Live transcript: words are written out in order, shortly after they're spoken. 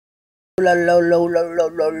low, low, low, low, low,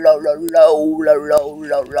 low, low, low, low, low,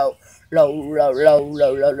 low, low, low, low,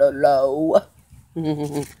 low, low, low, low,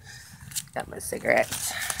 low. Got my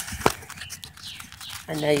cigarettes.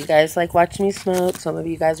 I know you guys like watching me smoke. Some of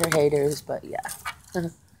you guys are haters, but yeah.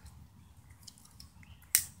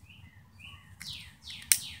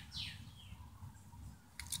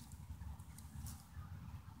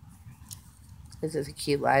 This is a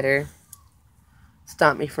cute lighter.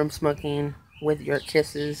 Stop me from smoking with your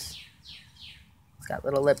kisses. It's got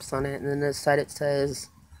little lips on it, and then this side it says,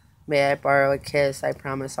 "May I borrow a kiss? I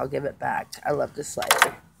promise I'll give it back." I love this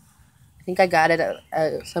lighter. I think I got it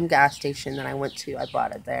at some gas station that I went to. I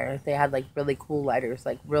bought it there. They had like really cool lighters,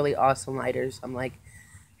 like really awesome lighters. I'm like,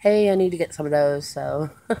 hey, I need to get some of those. So,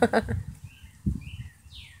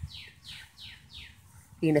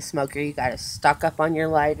 being a smoker, you gotta stock up on your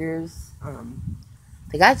lighters.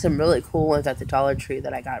 They got some really cool ones at the Dollar Tree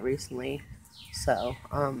that I got recently. So,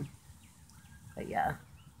 but yeah.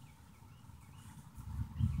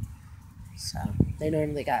 So they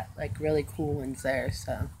normally got like really cool ones there.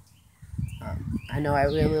 So I know I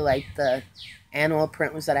really like the animal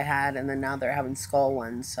print ones that I had, and then now they're having skull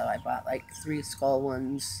ones. So I bought like 3 skull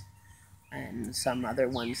ones and some other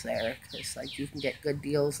ones there because like you can get good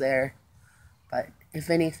deals there. But if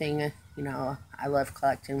anything, I love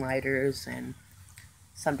collecting lighters, and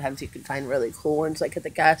sometimes you can find really cool ones like at the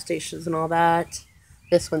gas stations and all that.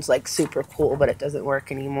 This one's like super cool, but it doesn't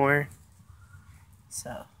work anymore.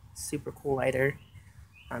 So super cool lighter.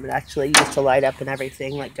 It actually used to light up and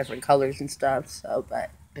everything, like different colors and stuff. So,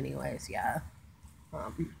 but anyways, yeah.